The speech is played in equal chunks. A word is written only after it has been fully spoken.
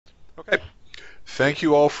Okay. Thank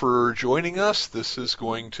you all for joining us. This is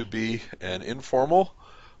going to be an informal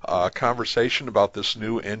conversation about this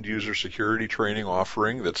new end user security training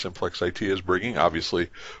offering that Simplex-IT is bringing. Obviously,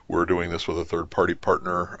 we're doing this with a third party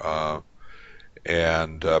partner,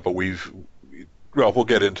 and but we'll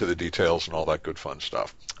get into the details and all that good fun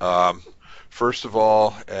stuff. First of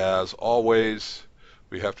all, as always,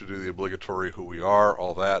 we have to do the obligatory who we are,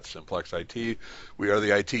 all that, Simplex IT. We are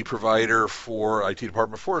the IT provider for IT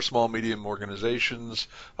department for small, medium organizations,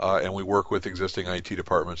 and we work with existing IT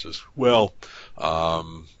departments as well.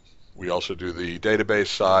 Um, we also do the database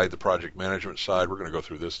side, the project management side. We're going to go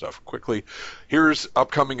through this stuff quickly. Here's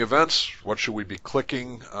upcoming events. What should we be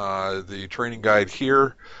clicking? The training guide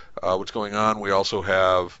here. What's going on? We also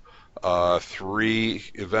have three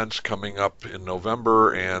events coming up in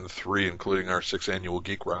November and three, including our sixth annual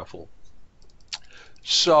Geek Raffle.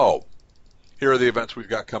 So, here are the events we've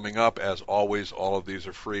got coming up. As always, all of these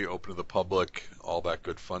are free, open to the public, all that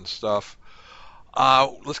good fun stuff.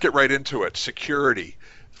 Let's get right into it. Security.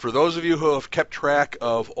 For those of you who have kept track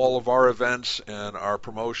of all of our events and our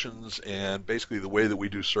promotions and basically the way that we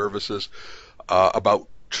do services, about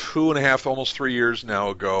 2.5, almost 3 years now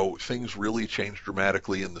ago, things really changed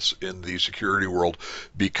dramatically in the security world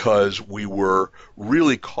because we were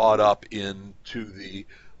really caught up into the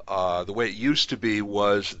way it used to be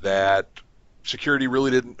was that security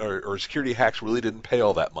really didn't, or security hacks really didn't pay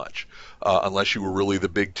all that much, unless you were really the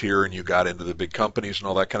big tier and you got into the big companies and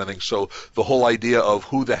all that kind of thing. So the whole idea of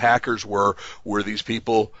who the hackers were these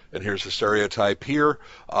people, and here's the stereotype here,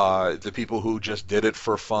 the people who just did it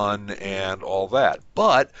for fun and all that.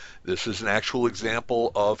 But this is an actual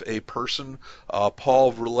example of a person,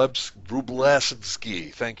 Paul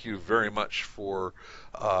Wrublewski. Thank you very much for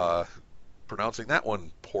pronouncing that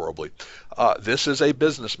one horribly. This is a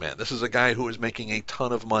businessman. This is a guy who is making a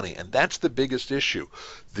ton of money, and that's the biggest issue.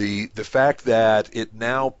 The fact that it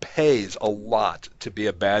now pays a lot to be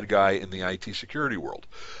a bad guy in the IT security world.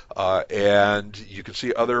 And you can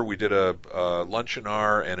see we did a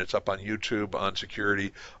luncheonar, and it's up on YouTube on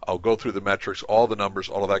security. I'll go through the metrics, all the numbers,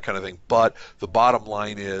 all of that kind of thing. But the bottom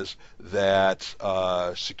line is that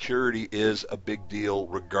security is a big deal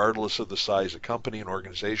regardless of the size of company and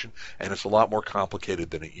organization, and it's a lot more complicated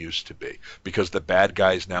than it used to be because the bad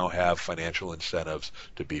guys now have financial incentives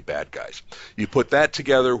to be bad guys. You put that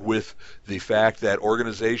together with the fact that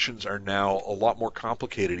organizations are now a lot more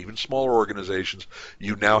complicated, even smaller organizations.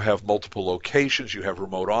 You now have multiple locations, you have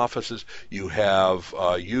remote offices, you have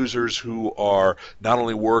users who are not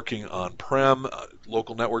only working on-prem,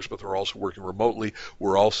 local networks, but they're also working remotely.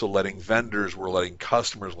 We're also letting vendors, we're letting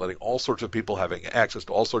customers, letting all sorts of people having access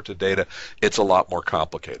to all sorts of data. It's a lot more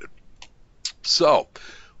complicated. So,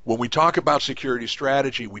 when we talk about security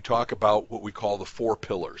strategy, we talk about what we call the four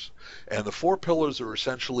pillars. And the four pillars are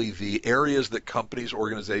essentially the areas that companies,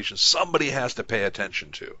 organizations, somebody has to pay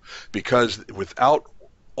attention to. Because without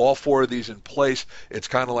all four of these in place, it's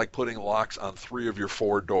kind of like putting locks on three of your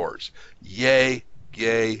four doors. Yay,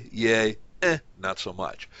 yay, yay, not so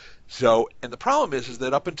much. So, and the problem is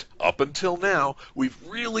that up until now, we've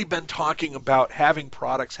really been talking about having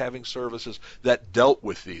products, having services that dealt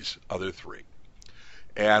with these other three.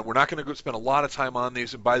 And we're not going to spend a lot of time on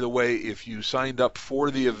these. And by the way, if you signed up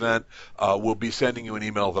for the event, we'll be sending you an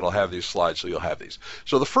email that'll have these slides, so you'll have these.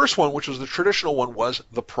 So the first one, which was the traditional one, was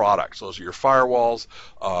the products. Those are your firewalls,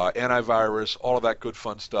 antivirus, all of that good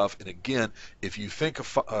fun stuff. And again, if you think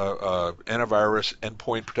antivirus,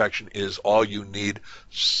 endpoint protection is all you need,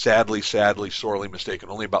 sadly, sorely mistaken.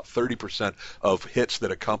 Only about 30% of hits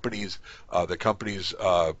that companies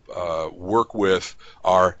work with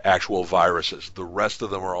are actual viruses. The rest of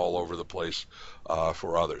them are all over the place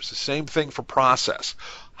for others. The same thing for process.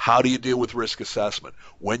 How do you deal with risk assessment?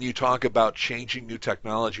 When you talk about changing new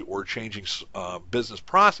technology or changing business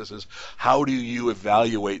processes, how do you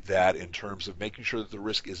evaluate that in terms of making sure that the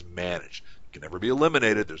risk is managed? It can never be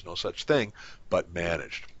eliminated. There's no such thing, but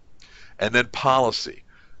managed. And then policy.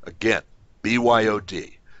 Again,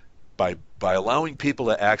 BYOD. By allowing people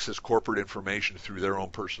to access corporate information through their own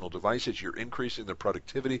personal devices, you're increasing the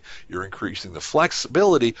productivity, you're increasing the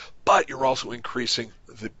flexibility, but you're also increasing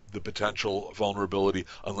the potential vulnerability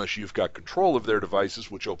unless you've got control of their devices,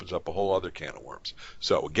 which opens up a whole other can of worms.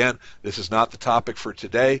 So again, this is not the topic for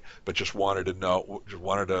today, but just wanted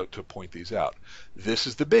to point these out. This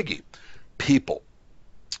is the biggie. People.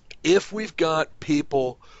 If we've got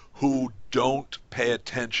people who don't pay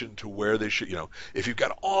attention to where they should, if you've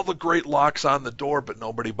got all the great locks on the door, but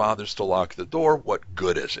nobody bothers to lock the door, what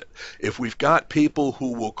good is it? If we've got people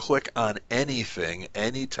who will click on anything,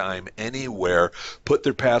 anytime, anywhere, put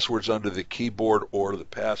their passwords under the keyboard, or the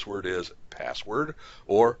password is password,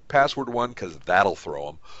 or password one because that'll throw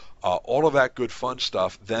them. All of that good fun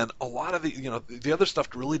stuff. Then a lot of the other stuff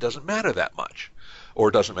really doesn't matter that much,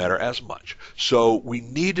 or doesn't matter as much. So we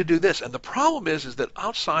need to do this. And the problem is that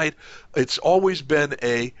outside, it's always been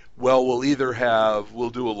we'll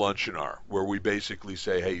do a luncheon hour where we basically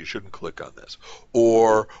say, hey, you shouldn't click on this,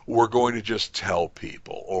 or we're going to just tell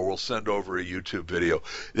people, or we'll send over a YouTube video.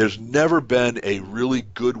 There's never been a really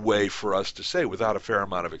good way for us to say, without a fair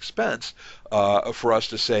amount of expense, for us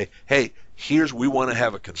to say, hey, we want to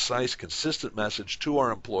have a concise, consistent message to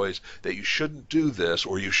our employees that you shouldn't do this,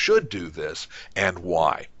 or you should do this, and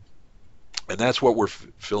why. And that's what we're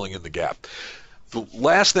filling in the gap. The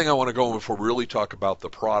last thing I want to go on before we really talk about the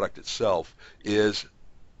product itself is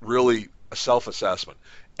really a self-assessment.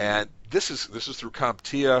 And this is through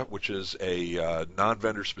CompTIA, which is a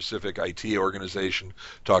non-vendor specific IT organization,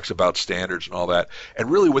 talks about standards and all that. And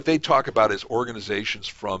really what they talk about is organizations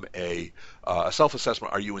from a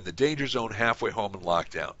self-assessment. Are you in the danger zone, halfway home, and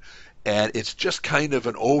lockdown? And it's just kind of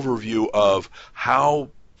an overview of how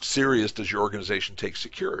serious does your organization take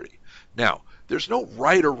security. Now, there's no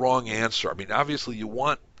right or wrong answer. I mean, obviously you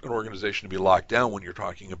want an organization to be locked down when you're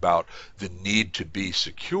talking about the need to be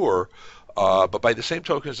secure. But by the same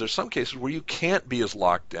token, there's some cases where you can't be as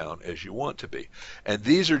locked down as you want to be. And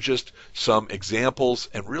these are just some examples,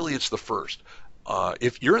 and really it's the first.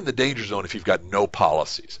 If you're in the danger zone, if you've got no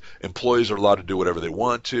policies, employees are allowed to do whatever they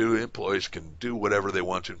want to. Employees can do whatever they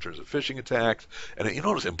want to in terms of phishing attacks. And you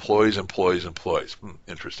notice employees.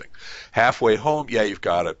 Interesting. Halfway home, yeah, you've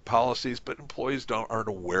got it, policies, but employees aren't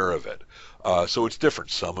aware of it. So it's different.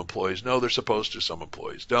 Some employees know they're supposed to, some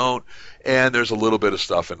employees don't, and there's a little bit of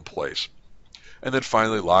stuff in place. And then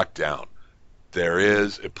finally, lockdown. There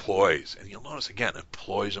is employees, and you'll notice again,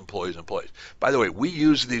 employees. By the way, we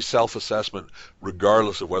use these self-assessment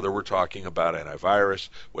regardless of whether we're talking about antivirus,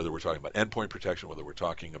 whether we're talking about endpoint protection, whether we're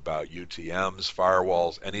talking about UTMs,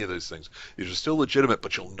 firewalls, any of those things. These are still legitimate,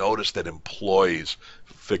 but you'll notice that employees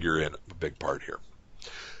figure in a big part here.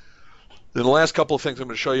 Then the last couple of things I'm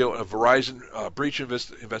going to show you, Verizon breach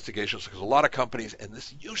investigations, because a lot of companies, and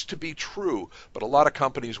this used to be true, but a lot of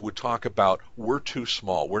companies would talk about, we're too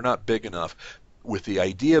small, we're not big enough, with the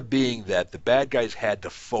idea being that the bad guys had to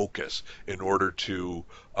focus in order to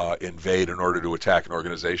invade, in order to attack an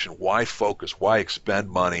organization. Why focus? Why expend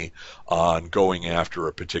money on going after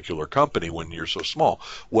a particular company when you're so small?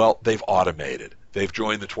 Well, they've automated. They've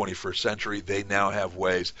joined the 21st century. They now have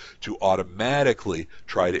ways to automatically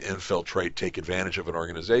try to infiltrate, take advantage of an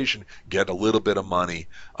organization, get a little bit of money.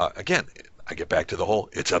 Again, I get back to the whole,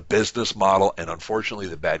 it's a business model, and unfortunately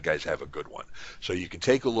the bad guys have a good one. So you can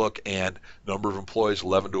take a look, and number of employees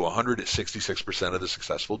 11 to 100 is 66% of the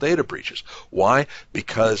successful data breaches. Why?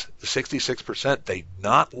 Because the 66%, they're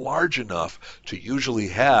not large enough to usually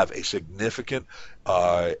have a significant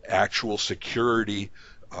actual security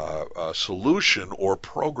solution or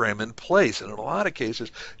program in place. And in a lot of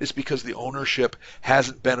cases, it's because the ownership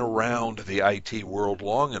hasn't been around the IT world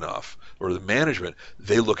long enough, or the management.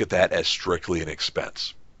 They look at that as strictly an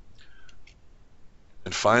expense.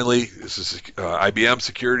 And finally, this is IBM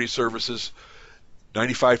Security Services.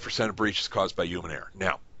 95% of breaches caused by human error.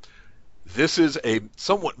 Now, this is a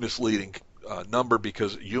somewhat misleading number,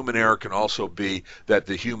 because human error can also be that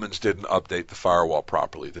the humans didn't update the firewall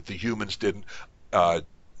properly, that the humans didn't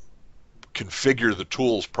configure the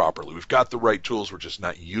tools properly. We've got the right tools, we're just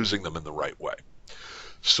not using them in the right way.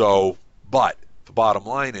 So, but the bottom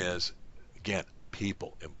line is, again,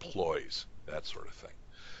 people, employees, that sort of thing.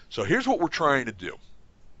 So here's what we're trying to do.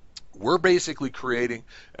 We're basically creating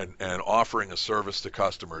and offering a service to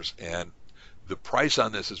customers, and the price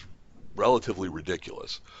on this is relatively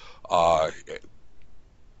ridiculous. But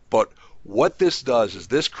what this does is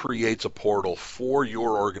this creates a portal for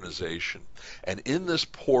your organization. And in this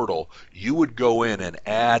portal, you would go in and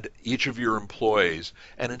add each of your employees.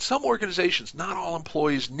 And in some organizations, not all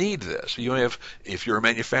employees need this. You have, if you're a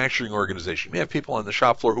manufacturing organization, you may have people on the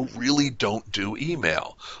shop floor who really don't do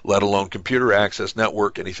email, let alone computer access,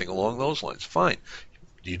 network, anything along those lines. Fine.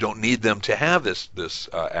 You don't need them to have this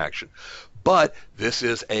action. But this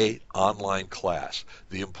is an online class.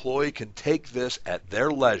 The employee can take this at their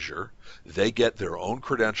leisure. They get their own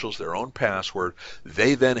credentials, their own password.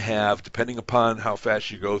 They then have, depending upon how fast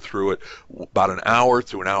you go through it, about an hour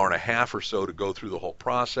to an hour and a half or so to go through the whole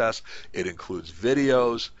process. It includes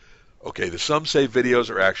videos. Okay, some say videos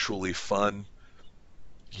are actually fun.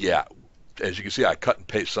 Yeah, as you can see, I cut and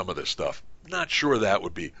paste some of this stuff. Not sure that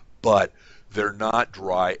would be, but they're not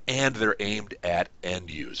dry, and they're aimed at end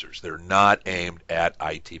users. They're not aimed at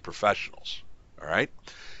IT professionals, all right?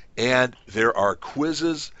 And there are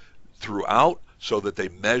quizzes throughout, so that they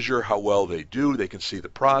measure how well they do. They can see the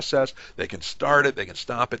process. They can start it. They can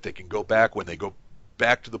stop it. They can go back. When they go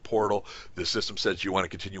back to the portal, the system says you want to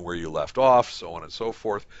continue where you left off, so on and so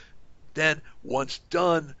forth. Then once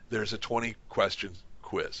done, there's a 20 question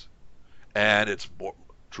quiz, and it's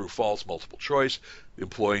true, false, multiple choice. The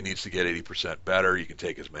employee needs to get 80% better. You can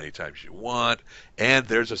take as many times as you want, and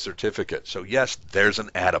there's a certificate. So yes, there's an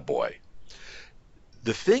attaboy.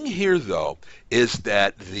 The thing here, though, is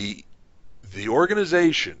that the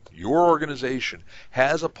organization, your organization,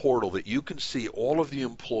 has a portal that you can see all of the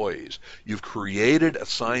employees. You've created a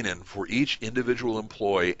sign-in for each individual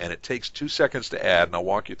employee, and it takes 2 seconds to add, and I'll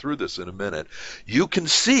walk you through this in a minute. You can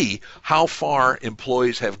see how far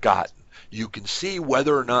employees have gotten. You can see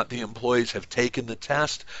whether or not the employees have taken the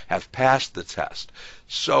test, have passed the test.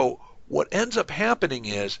 So what ends up happening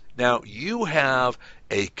is now you have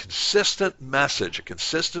a consistent message, a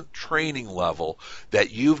consistent training level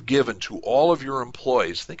that you've given to all of your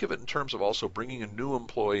employees. Think of it in terms of also bringing a new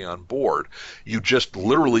employee on board. You just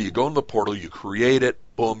literally, you go in the portal, you create it,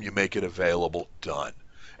 boom, you make it available, done.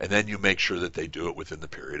 And then you make sure that they do it within the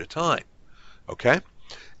period of time. Okay?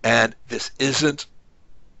 And this isn't,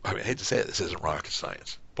 I hate to say it, this isn't rocket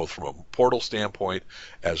science, both from a portal standpoint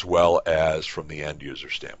as well as from the end user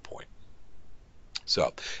standpoint.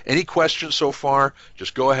 So, any questions so far?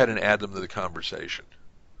 Just go ahead and add them to the conversation.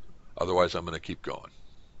 Otherwise, I'm going to keep going.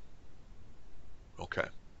 Okay,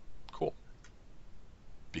 cool.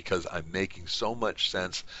 Because I'm making so much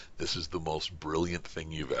sense, this is the most brilliant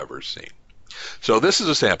thing you've ever seen. So this is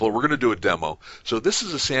a sample. We're going to do a demo. So this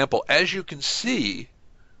is a sample. As you can see,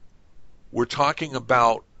 we're talking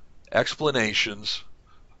about explanations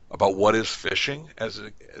about what is phishing, as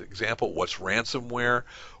an example, what's ransomware,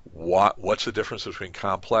 what's the difference between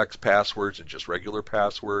complex passwords and just regular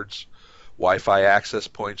passwords, Wi-Fi access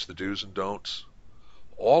points, the do's and don'ts.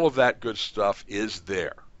 All of that good stuff is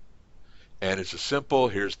there. And it's a simple,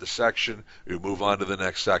 here's the section, you move on to the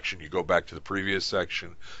next section, you go back to the previous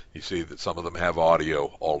section, you see that some of them have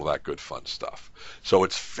audio, all of that good fun stuff. So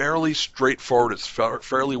it's fairly straightforward, it's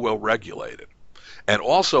fairly well regulated. And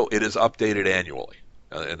also it is updated annually.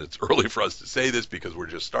 And it's early for us to say this because we're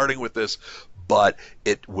just starting with this, but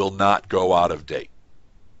it will not go out of date.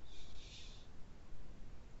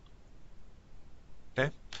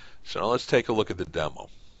 Okay, so now let's take a look at the demo.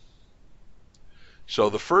 So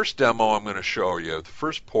the first demo I'm going to show you, the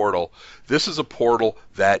first portal, this is a portal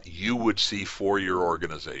that you would see for your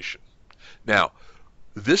organization. Now,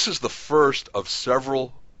 this is the first of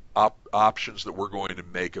several options that we're going to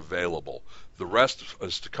make available. The rest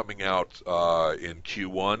is coming out in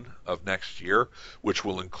Q1 of next year, which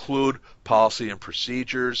will include policy and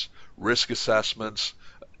procedures, risk assessments,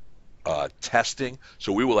 testing.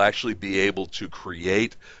 So we will actually be able to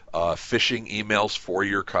create phishing emails for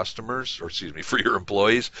your customers, or excuse me, for your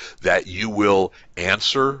employees that you will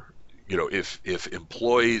answer. You know, if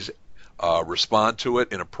employees respond to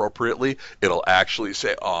it inappropriately, it'll actually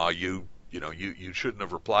say, "Oh, you shouldn't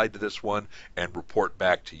have replied to this one," and report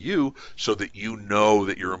back to you so that you know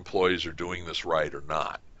that your employees are doing this right or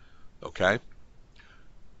not. Okay?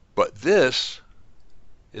 But this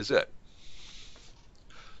is it.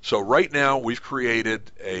 So right now we've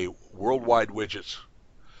created a worldwide widgets.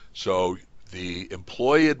 So the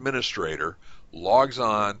employee administrator logs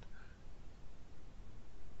on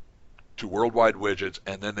to worldwide widgets,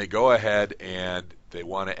 and then they go ahead and they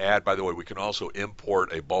want to add, by the way, we can also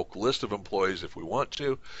import a bulk list of employees if we want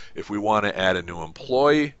to. If we want to add a new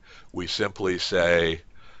employee, we simply say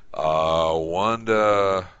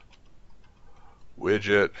Wanda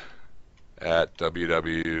widget at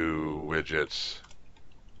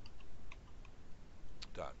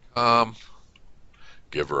www.widgets.com.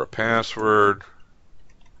 Give her a password,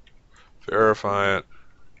 verify it.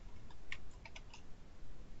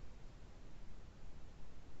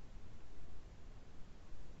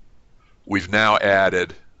 We've now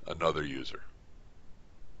added another user.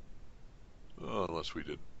 Oh, unless we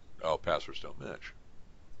did, oh, passwords don't match.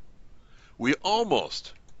 We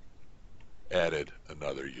almost added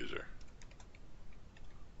another user.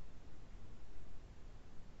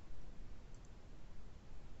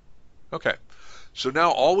 Okay, so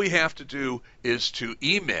now all we have to do is to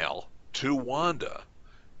email to Wanda.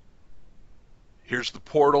 Here's the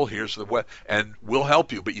portal, here's the web, and we'll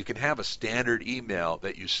help you, but you can have a standard email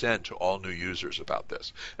that you send to all new users about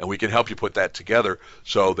this. And we can help you put that together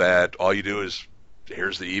so that all you do is,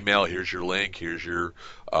 here's the email, here's your link, here's your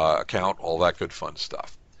account, all that good fun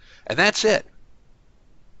stuff. And that's it.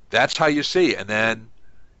 That's how you see. And then,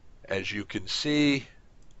 as you can see,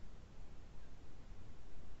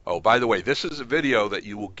 oh, by the way, this is a video that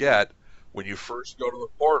you will get when you first go to the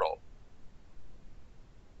portal.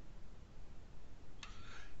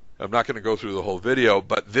 I'm not going to go through the whole video,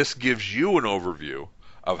 but this gives you an overview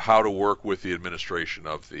of how to work with the administration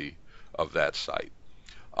of that site.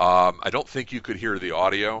 I don't think you could hear the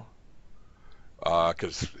audio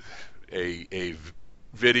because a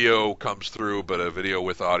video comes through, but a video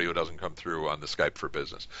with audio doesn't come through on the Skype for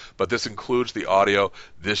Business. But this includes the audio.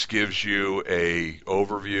 This gives you a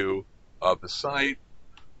overview of the site,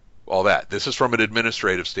 all that. This is from an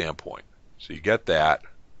administrative standpoint. So you get that.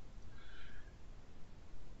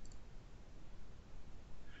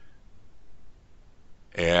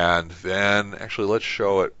 And then, actually, let's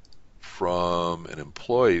show it from an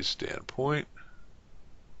employee standpoint.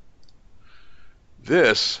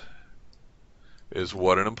 This is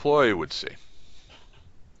what an employee would see.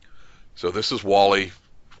 So this is Wally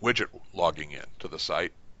widget logging in to the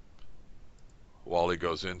site. Wally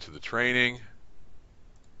goes into the training.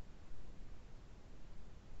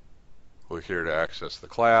 Click here to access the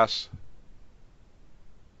class.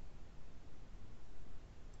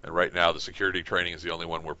 And right now the security training is the only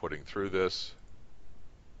one we're putting through this.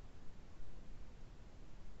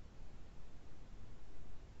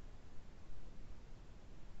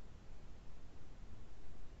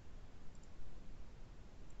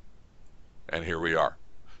 And here we are.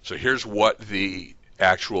 So here's what the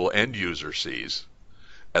actual end user sees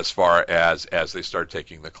as far as they start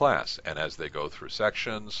taking the class. And as they go through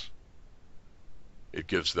sections, it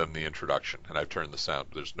gives them the introduction. And I've turned the sound.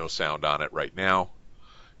 There's no sound on it right now.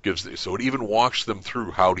 So it even walks them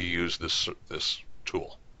through how to use this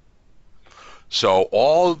tool. So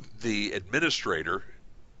all the administrator,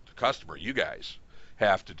 the customer, you guys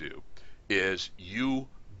have to do is you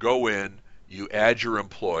go in, you add your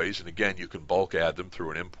employees, and again, you can bulk add them through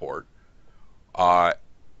an import.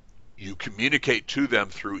 You communicate to them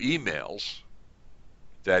through emails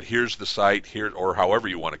that here's the site, here, or however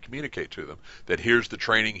you want to communicate to them, that here's the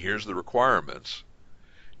training, here's the requirements,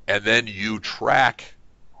 and then you track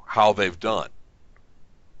how they've done.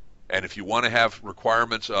 And if you want to have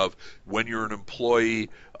requirements of when you're an employee,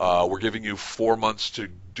 we're giving you 4 months to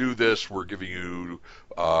do this, we're giving you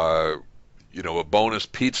a bonus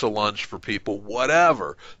pizza lunch for people,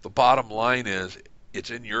 whatever. The bottom line is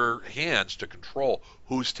it's in your hands to control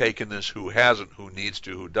who's taken this, who hasn't, who needs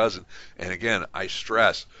to, who doesn't. And again, I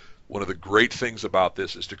stress, one of the great things about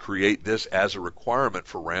this is to create this as a requirement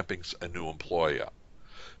for ramping a new employee up.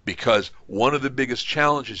 Because one of the biggest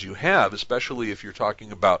challenges you have, especially if you're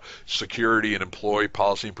talking about security and employee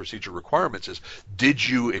policy and procedure requirements, is did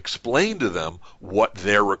you explain to them what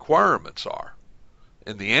their requirements are?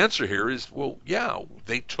 And the answer here is, well, yeah,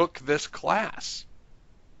 they took this class.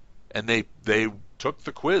 And they took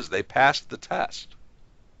the quiz. They passed the test.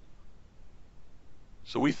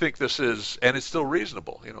 So we think this is, and it's still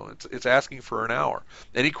reasonable. It's asking for an hour.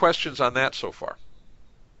 Any questions on that so far?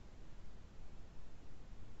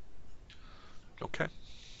 Okay.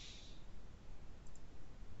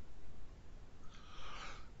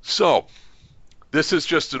 So this is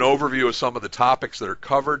just an overview of some of the topics that are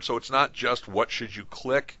covered. So it's not just what should you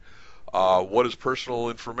click, what is personal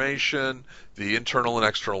information, the internal and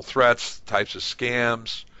external threats, types of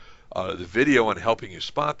scams, the video on helping you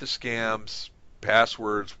spot the scams,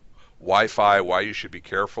 passwords, Wi-Fi, why you should be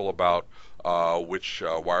careful about which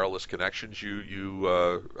wireless connections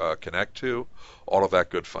you connect to, all of that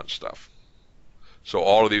good fun stuff. So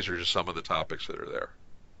all of these are just some of the topics that are there.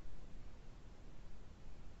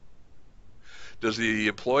 Does the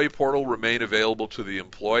employee portal remain available to the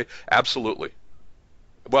employee? Absolutely.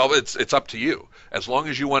 Well, it's up to you. As long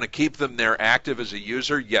as you want to keep them there active as a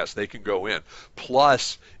user, yes, they can go in.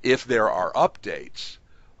 Plus, if there are updates,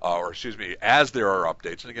 as there are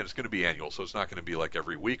updates, and again, it's going to be annual, so it's not going to be like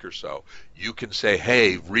every week or so, you can say,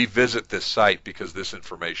 hey, revisit this site because this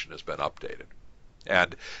information has been updated.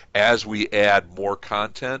 And as we add more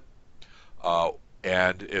content,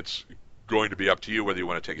 and it's going to be up to you whether you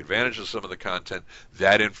want to take advantage of some of the content,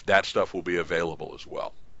 that stuff will be available as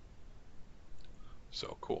well.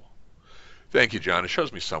 So cool. Thank you, John. It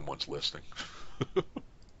shows me someone's listening.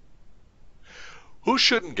 Who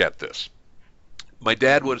shouldn't get this? My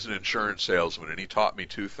dad was an insurance salesman, and he taught me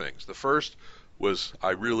two things. The first was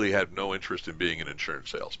I really had no interest in being an insurance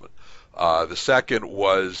salesman. The second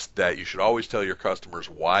was that you should always tell your customers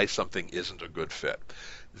why something isn't a good fit.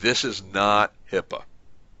 This is not HIPAA.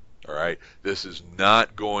 All right? This is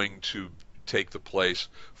not going to take the place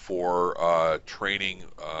for training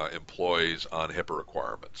employees on HIPAA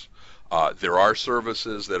requirements. There are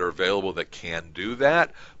services that are available that can do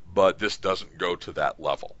that, but this doesn't go to that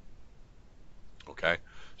level. Okay?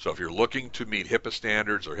 So if you're looking to meet HIPAA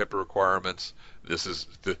standards or HIPAA requirements,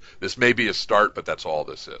 this may be a start, but that's all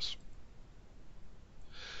this is.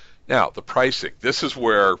 Now, the pricing. This is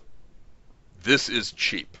where This is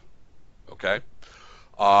cheap, okay?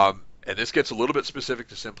 And this gets a little bit specific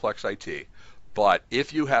to Simplex IT. But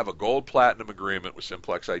if you have a gold platinum agreement with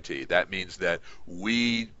Simplex IT, that means that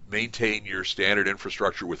we maintain your standard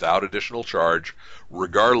infrastructure without additional charge,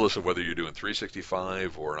 regardless of whether you're doing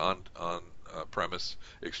 365 or an on premise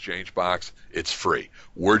exchange box. It's free.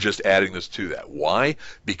 We're just adding this to that. Why?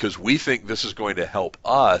 Because we think this is going to help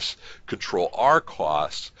us control our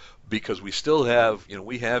costs, because we still have,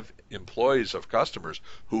 we have employees of customers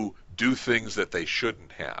who do things that they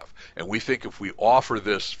shouldn't have. And we think if we offer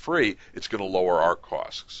this free, it's going to lower our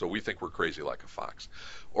costs. So we think we're crazy like a fox.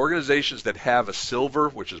 Organizations that have a silver,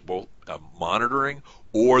 which is both monitoring,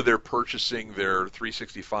 or they're purchasing their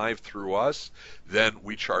 365 through us, then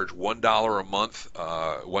we charge $1 a month,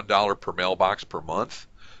 $1 per mailbox per month.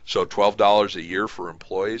 So $12 a year for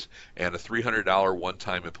employees, and a $300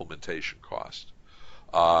 one-time implementation cost.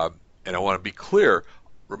 And I want to be clear.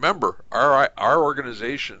 Remember, our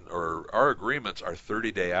organization or our agreements are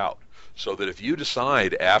 30-day out. So that if you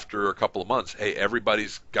decide after a couple of months, hey,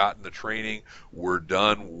 everybody's gotten the training, we're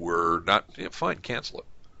done, we're not, fine, cancel it.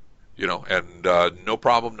 And no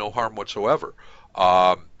problem, no harm whatsoever.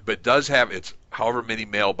 But it does have, it's however many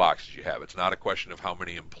mailboxes you have. It's not a question of how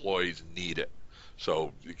many employees need it.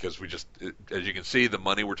 So, because as you can see, the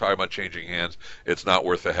money we're talking about changing hands, it's not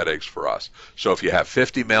worth the headaches for us. So if you have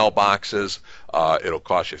 50 mailboxes, it'll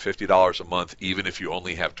cost you $50 a month, even if you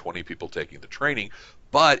only have 20 people taking the training.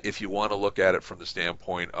 But if you want to look at it from the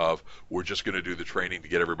standpoint of we're just going to do the training to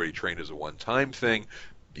get everybody trained as a one-time thing,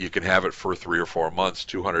 you can have it for 3 or 4 months,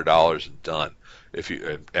 $200 and done. If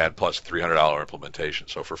you add plus $300 implementation.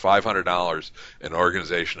 So for $500, an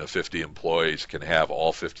organization of 50 employees can have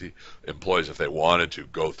all 50 employees, if they wanted to,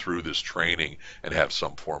 go through this training and have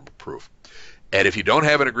some form of proof. And if you don't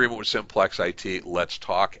have an agreement with Simplex IT, let's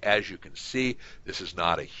talk. As you can see, this is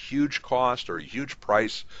not a huge cost or a huge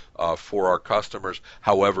price for our customers.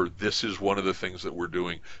 However, this is one of the things that we're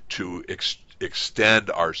doing to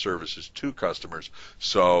extend our services to customers,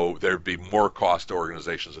 so there'd be more cost to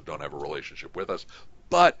organizations that don't have a relationship with us.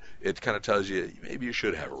 But it kind of tells you maybe you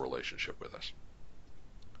should have a relationship with us.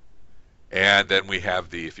 And then we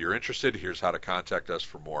have if you're interested, here's how to contact us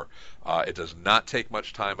for more. It does not take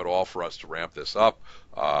much time at all for us to ramp this up.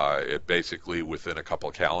 It basically, within a couple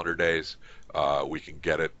of calendar days, we can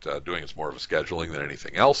get it doing. It's more of a scheduling than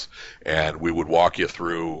anything else. And we would walk you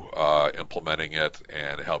through implementing it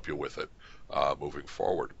and help you with it moving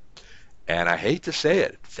forward. And I hate to say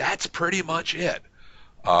it, that's pretty much it.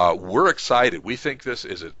 We're excited. We think this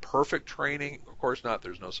is a perfect training. Of course not.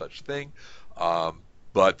 There's no such thing.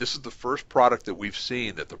 But this is the first product that we've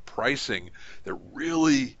seen that the pricing, there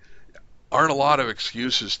really aren't a lot of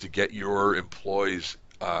excuses to get your employees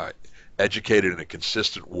educated in a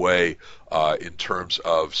consistent way in terms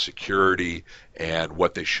of security and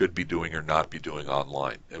what they should be doing or not be doing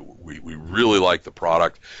online. We really like the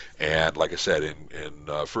product, and like I said,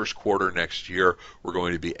 in first quarter next year, we're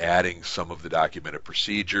going to be adding some of the documented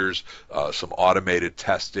procedures, some automated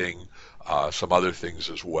testing, some other things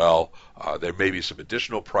as well. There may be some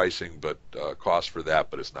additional pricing, but cost for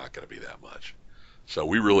that, but it's not going to be that much. So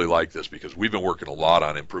we really like this because we've been working a lot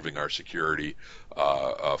on improving our security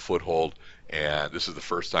foothold, and this is the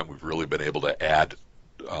first time we've really been able to add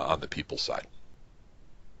on the people side.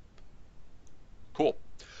 Cool.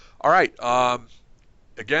 All right.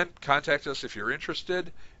 Again, contact us if you're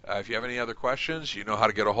interested. If you have any other questions, you know how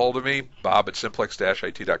to get a hold of me, Bob at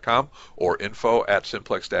simplex-it.com or info at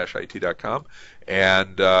simplex-it.com.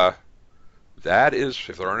 And that is,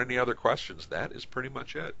 if there aren't any other questions, that is pretty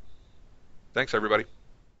much it. Thanks, everybody.